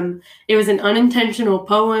this. It was an unintentional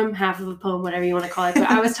poem, half of a poem, whatever you want to call it.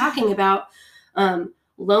 But I was talking about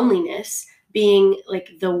loneliness being like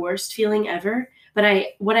the worst feeling ever. But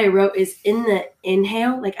what I wrote is in the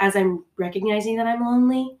inhale, like as I'm recognizing that I'm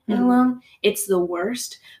lonely and alone, it's the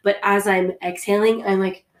worst. But as I'm exhaling, I'm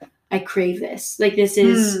like, I crave this. Like this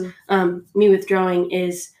is me withdrawing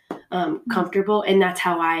is comfortable, and that's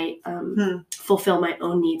how I fulfill my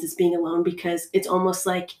own needs, is being alone, because it's almost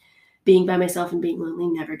like being by myself and being lonely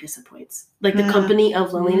never disappoints. Like the company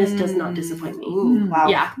of loneliness does not disappoint me. Wow.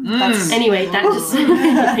 Yeah. Anyway, that just made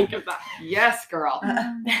me think of that. Yes, girl.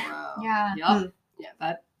 Wow. Yeah. Yep.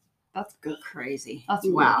 Yeah, that's good. Crazy. That's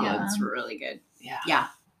wow. really good. That's really good. Yeah. Yeah.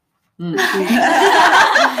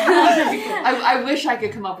 I wish I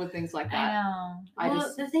could come up with things like that. I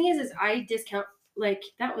know. The thing is I discount, like,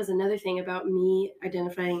 that was another thing about me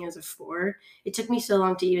identifying as a 4. It took me so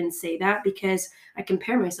long to even say that, because I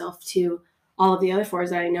compare myself to all of the other 4s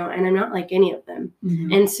that I know, and I'm not like any of them.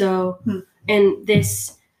 And so, and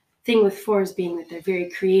this thing with 4s being that they're very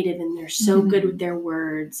creative, and they're so good with their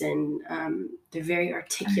words, and they're very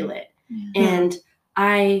articulate. And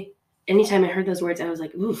anytime I heard those words, I was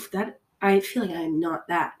like, oof, I feel like I'm not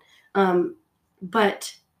that.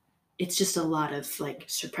 But it's just a lot of like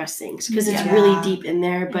suppressed things, because it's really deep in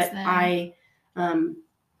there. But I,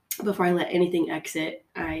 before I let anything exit,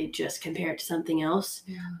 I just compare it to something else,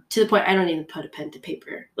 to the point I don't even put a pen to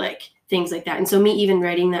paper, like things like that. And so me even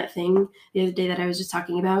writing that thing the other day that I was just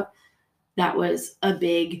talking about, that was a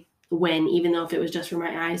big win, even though if it was just for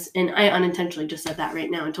my eyes. And I unintentionally just said that right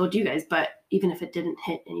now and told you guys, but even if it didn't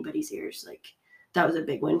hit anybody's ears, like that was a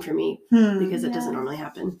big win for me, because it doesn't normally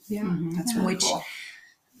happen. That's really Which cool.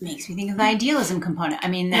 makes me think of the idealism component. I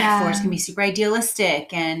mean, that 4s can be super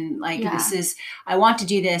idealistic, and like, this is, I want to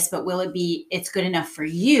do this, but will it be, it's good enough for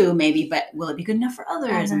you maybe, but will it be good enough for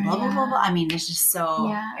others, and blah, blah, blah, blah. I mean, it's just so,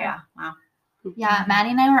 wow. Yeah, Maddie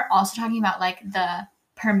and I were also talking about like the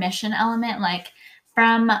permission element, like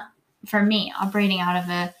for me operating out of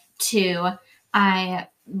a 2, I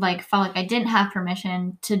like felt like I didn't have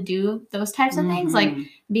permission to do those types of things, like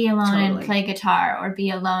be alone and play guitar, or be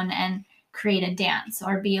alone and create a dance,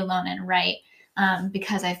 or be alone and write,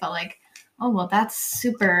 because I felt like, oh, well, that's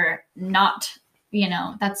super not,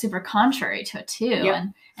 that's super contrary to a 2.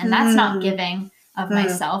 And that's not giving of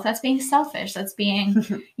myself. That's being selfish. That's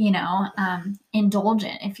being,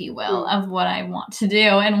 indulgent, if you will, of what I want to do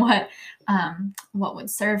and what would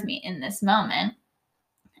serve me in this moment.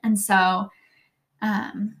 And so,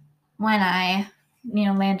 when I,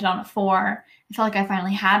 landed on a 4, I felt like I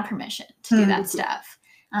finally had permission to do that stuff.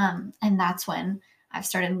 And that's when I've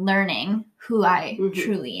started learning who I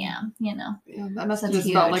truly am, Yeah, that must have That's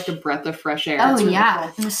just felt huge. like a breath of fresh air. Oh, It's really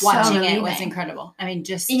yeah. cool. It was Watching so it was relieving. incredible. I mean,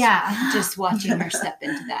 just watching her step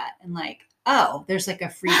into that, and like, oh, there's like a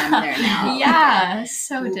freedom there now. Yeah,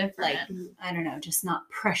 so different. Like, I don't know, just not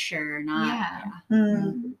pressure, not.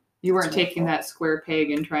 Yeah. You weren't That's really taking cool. that square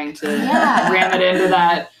peg and trying to Yeah. ram it into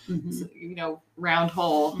that, Mhm. round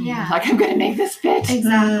hole. Yeah. Like, I'm going to make this fit.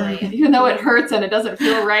 Exactly. Even though it hurts and it doesn't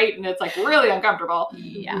feel right and it's like really uncomfortable.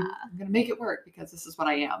 Yeah. I'm going to make it work because this is what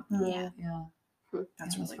I am. Yeah. Yeah.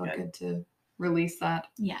 That's Yeah, really felt good. to release that.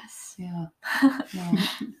 Yes. Yeah. Yeah.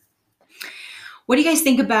 What do you guys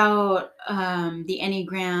think about the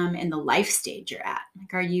Enneagram and the life stage you're at?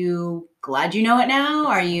 Like, are you glad you know it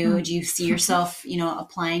now? Do you see yourself,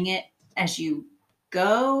 applying it as you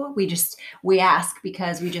go? We ask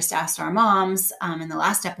because we just asked our moms in the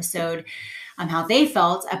last episode how they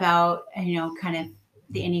felt about, kind of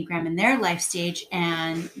the Enneagram in their life stage.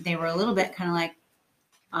 And they were a little bit kind of like,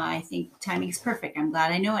 I think timing's perfect. I'm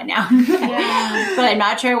glad I know it now. Yeah. But I'm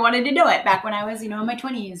not sure I wanted to know it back when I was, in my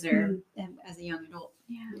 20s or as a young adult.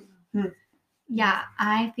 Yeah. Yeah,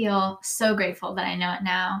 I feel so grateful that I know it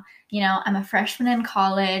now. I'm a freshman in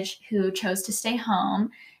college who chose to stay home,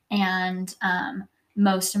 and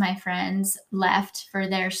most of my friends left for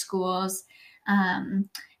their schools.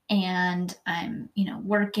 and I'm,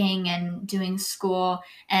 working and doing school,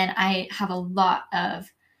 and I have a lot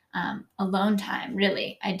of alone time,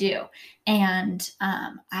 really, I do. And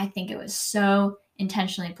I think it was so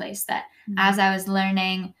intentionally placed that as I was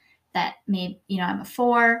learning that maybe, I'm a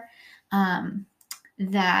 4,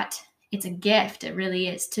 that it's a gift. It really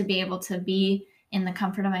is, to be able to be in the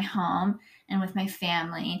comfort of my home and with my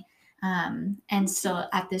family, and still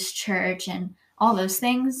at this church and all those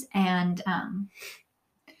things. And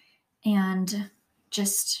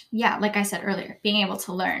just, like I said earlier, being able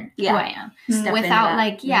to learn who I am Step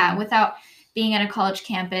without being at a college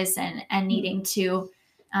campus and needing to,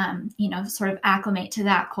 sort of acclimate to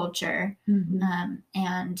that culture,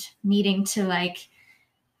 and needing to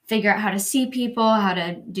figure out how to see people, how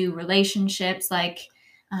to do relationships. I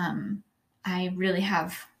really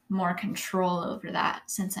have more control over that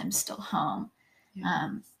since I'm still home.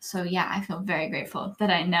 So I feel very grateful that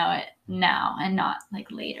I know it now and not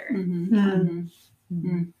later.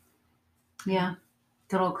 Yeah.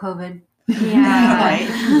 Good old COVID. Yeah. Right.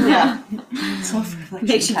 Yeah.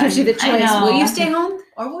 Gives you the I choice. know. Will you stay home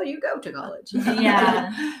or will you go to college?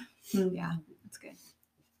 Yeah. Yeah. That's good.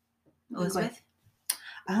 Elizabeth?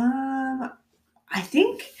 I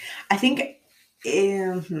think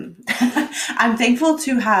I'm thankful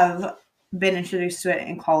to have been introduced to it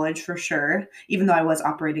in college for sure, even though I was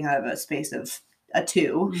operating out of a space of a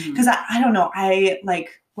 2, because I don't know, I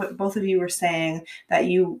like what both of you were saying, that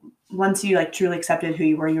once you truly accepted who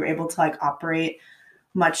you were able to operate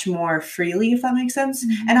much more freely, if that makes sense.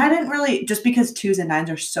 And I didn't really, just because 2s and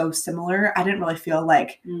 9s are so similar, I didn't really feel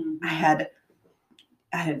like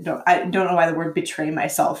I don't know why the word betray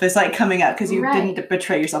myself is coming out, because you didn't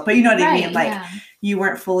betray yourself, but you know what I mean? You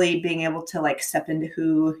weren't fully being able to step into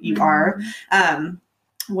who you are.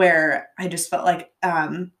 Where I just felt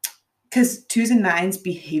because 2s and 9s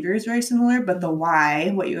behavior is very similar, but the why,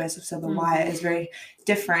 what you guys have said, the why is very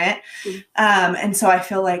different. And so I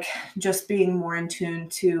feel just being more in tune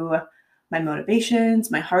to my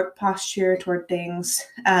motivations, my heart posture toward things,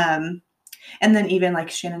 and then even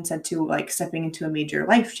Shannon said too, stepping into a major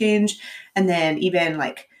life change. And then even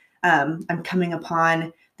I'm coming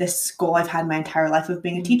upon this goal I've had my entire life of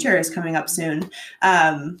being a teacher is coming up soon.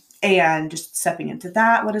 And just stepping into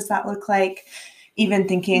that, what does that look like? Even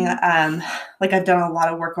thinking, I've done a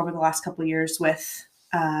lot of work over the last couple of years with,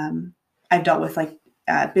 I've dealt with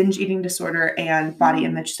binge eating disorder and body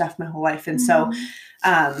image stuff my whole life. And so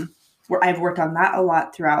where I've worked on that a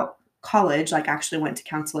lot throughout college, actually went to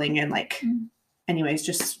counseling and anyways,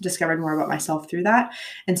 just discovered more about myself through that.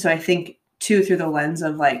 And so I think too, through the lens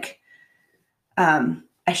of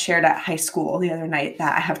I shared at high school the other night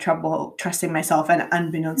that I have trouble trusting myself, and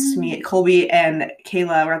unbeknownst to me, Colby and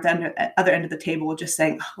Kayla were at the other end of the table just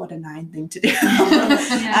saying, oh, what a 9 thing to do.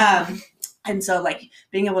 And so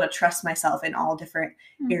being able to trust myself in all different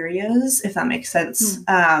areas, if that makes sense.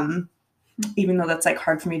 Even though that's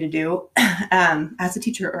hard for me to do as a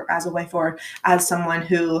teacher or as a wife or as someone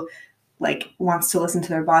who wants to listen to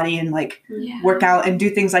their body and work out and do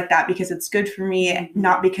things like that because it's good for me,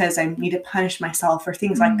 not because I need to punish myself or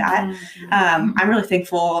things like that. I'm really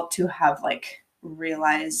thankful to have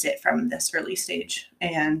realized it from this early stage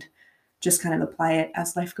and just kind of apply it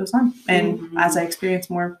as life goes on and as I experience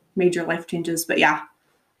more major life changes. But I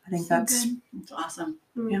think that's awesome.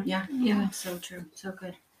 Yeah. So true. So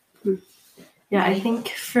good. Yeah, I think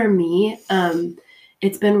for me,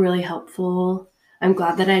 it's been really helpful. I'm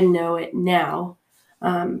glad that I know it now.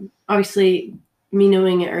 Obviously, me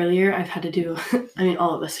knowing it earlier, I've had to do,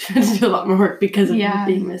 all of us have had to do a lot more work because of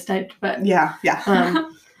being mistyped. But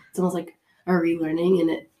it's almost like a relearning,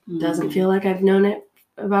 and it doesn't feel like I've known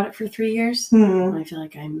about it for 3 years. I feel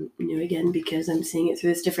like I'm new again because I'm seeing it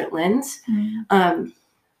through this different lens.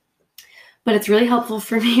 But it's really helpful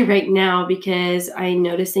for me right now because I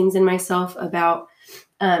notice things in myself about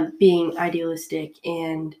being idealistic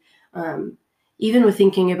and even with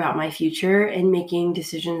thinking about my future and making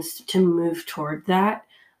decisions to move toward that.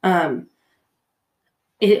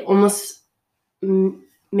 It almost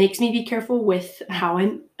makes me be careful with how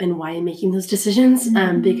I'm and why I'm making those decisions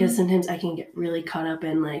because sometimes I can get really caught up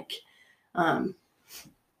in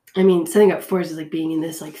setting up 4s is being in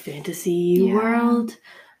this fantasy world.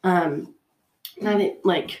 Not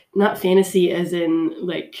fantasy as in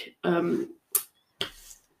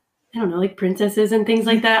I don't know, princesses and things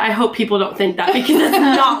like that. I hope people don't think that because that's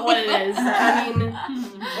not what it is.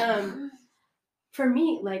 For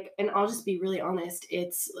me, and I'll just be really honest,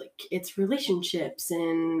 it's relationships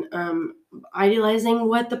and idealizing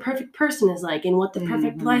what the perfect person is and what the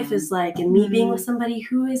perfect life is and me being with somebody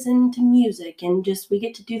who is into music and just we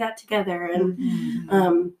get to do that together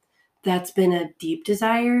and that's been a deep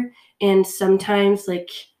desire. And sometimes, like,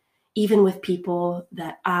 even with people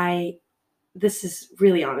that this is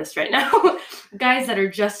really honest right now, guys that are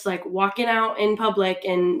just like walking out in public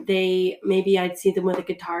and maybe I'd see them with a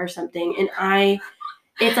guitar or something. And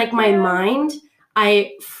it's like my mind,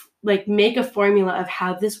 like make a formula of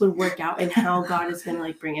how this would work out and how God is going to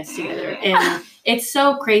like bring us together. And it's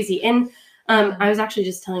so crazy. And I was actually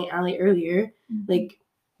just telling Allie earlier, like,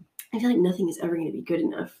 I feel like nothing is ever going to be good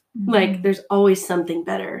enough. Like there's always something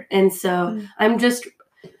better. And so I'm just,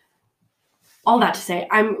 all that to say,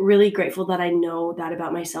 I'm really grateful that I know that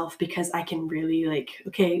about myself, because I can really like,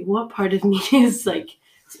 okay, what part of me is like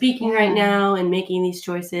speaking right now and making these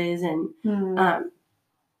choices and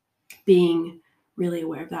being really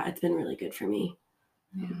aware of that. It's been really good for me.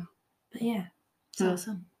 Yeah. But yeah. It's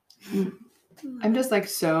awesome. I'm just like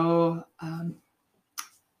so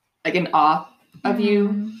like in awe of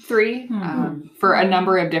you three for a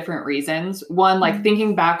number of different reasons. One, like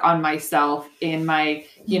thinking back on myself in my,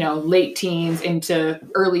 late teens into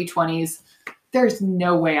early 20s, there's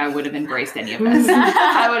no way I would have embraced any of this.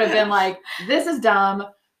 I would have been like, this is dumb.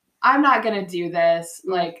 I'm not going to do this.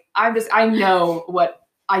 Like, I know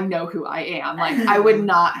who I am. Like, I would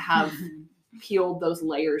not have peeled those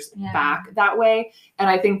layers back that way. And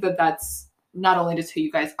I think that that's not only just who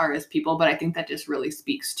you guys are as people, but I think that just really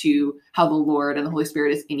speaks to how the Lord and the Holy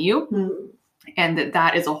Spirit is in you. And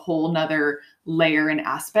that is a whole nother layer and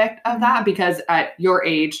aspect of that, because at your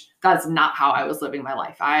age, that's not how I was living my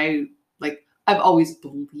life. I've always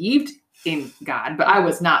believed in God, but I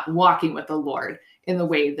was not walking with the Lord in the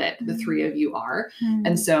way that the three of you are.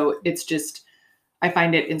 And so it's just, I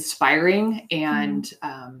find it inspiring. And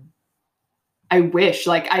I wish,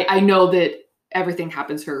 like, I know that everything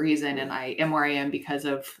happens for a reason, and I am where I am because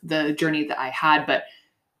of the journey that I had, but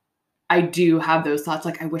I do have those thoughts.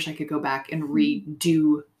 Like, I wish I could go back and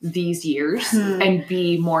redo these years and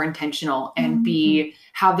be more intentional and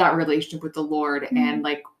have that relationship with the Lord. And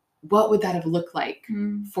like, what would that have looked like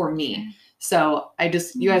for me? So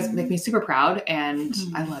you guys make me super proud, and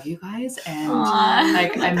I love you guys. And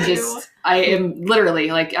like, I am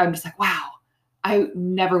literally like, I'm just like, wow, I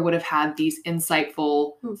never would have had these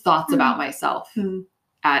insightful thoughts about myself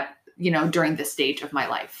at, during this stage of my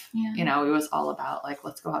life. It was all about like,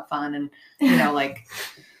 let's go have fun and, like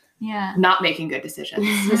not making good decisions.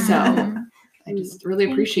 So I just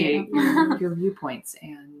really appreciate your viewpoints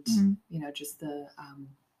and, just the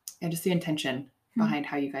intention behind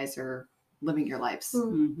how you guys are living your lives.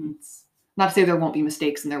 It's not to say there won't be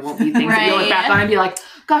mistakes and there won't be things that you look back on and be like,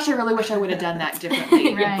 gosh, I really wish I would have done that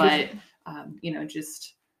differently. But,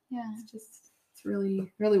 it's really,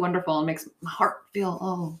 really wonderful and makes my heart feel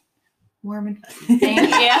all warm and fuzzy.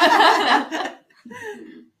 Thank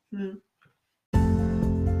you.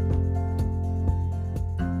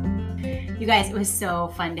 You guys, it was so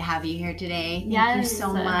fun to have you here today. Thank you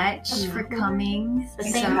so much for coming.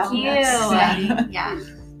 Thank you. Yeah.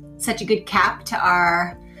 Such a good cap to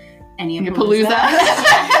our Enneapalooza.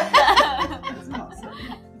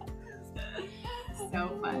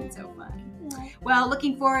 So fun. Well,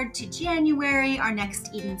 looking forward to January. Our next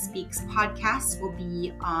Eden Speaks podcast will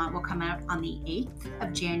come out on the 8th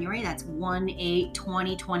of January. That's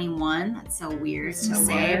 1/8/2021. That's so weird to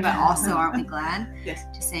say, but also aren't we glad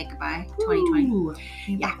to say goodbye 2020?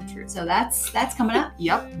 Yeah, true. So that's coming up.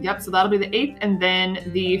 Yep. So that'll be the 8th. And then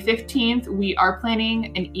the 15th, we are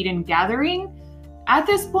planning an Eden gathering. At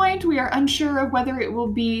this point, we are unsure of whether it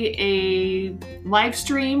will be a live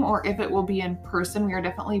stream or if it will be in person. We are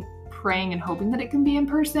definitely praying and hoping that it can be in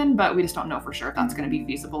person, but we just don't know for sure if that's going to be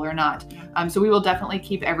feasible or not. So we will definitely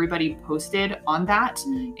keep everybody posted on that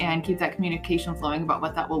and keep that communication flowing about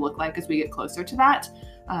what that will look like as we get closer to that.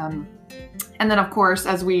 And then, of course,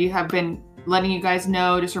 as we have been letting you guys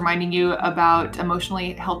know, just reminding you about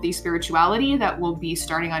Emotionally Healthy Spirituality, that will be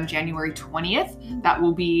starting on January 20th. That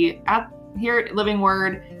will be here at Living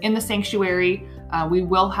Word in the sanctuary. We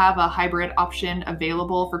will have a hybrid option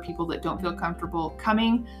available for people that don't feel comfortable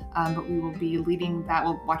coming, but we will be leading that.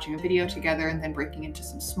 We're watching a video together and then breaking into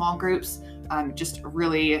some small groups. Just a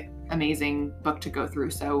really amazing book to go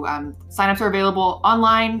through. So signups are available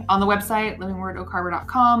online on the website,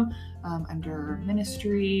 livingwordoakarbor.com, under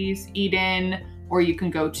Ministries, Eden, or you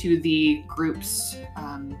can go to the groups,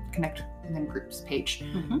 Connect and then Groups page.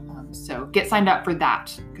 So get signed up for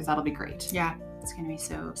that, because that'll be great. Yeah. It's going to be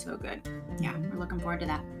so good. Yeah, we're looking forward to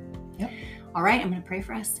that. Yep. All right, I'm going to pray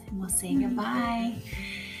for us and we'll say goodbye.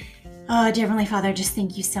 Oh, dear Heavenly Father, just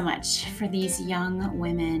thank you so much for these young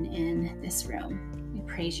women in this room. We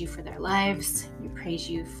praise you for their lives. We praise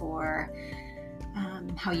you for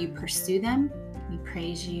how you pursue them. We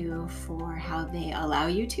praise you for how they allow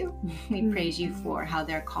you to. We praise you for how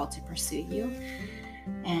they're called to pursue you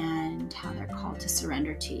and how they're called to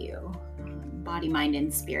surrender to you, body, mind,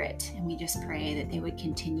 and spirit. And we just pray that they would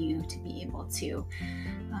continue to be able to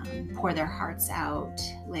pour their hearts out,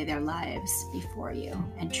 lay their lives before you,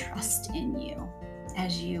 and trust in you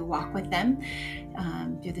as you walk with them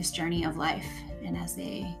through this journey of life. And as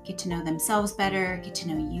they get to know themselves better, get to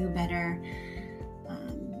know you better,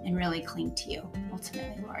 and really cling to you,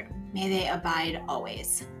 ultimately, Lord. May they abide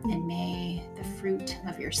always, and may the fruit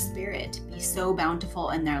of your Spirit be so bountiful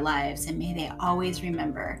in their lives, and may they always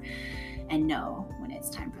remember and know when it's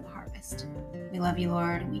time for the harvest. We love you,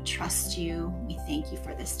 Lord, and we trust you. We thank you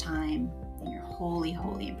for this time. In your holy,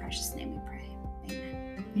 holy, and precious name we pray.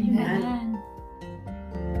 Amen. Amen.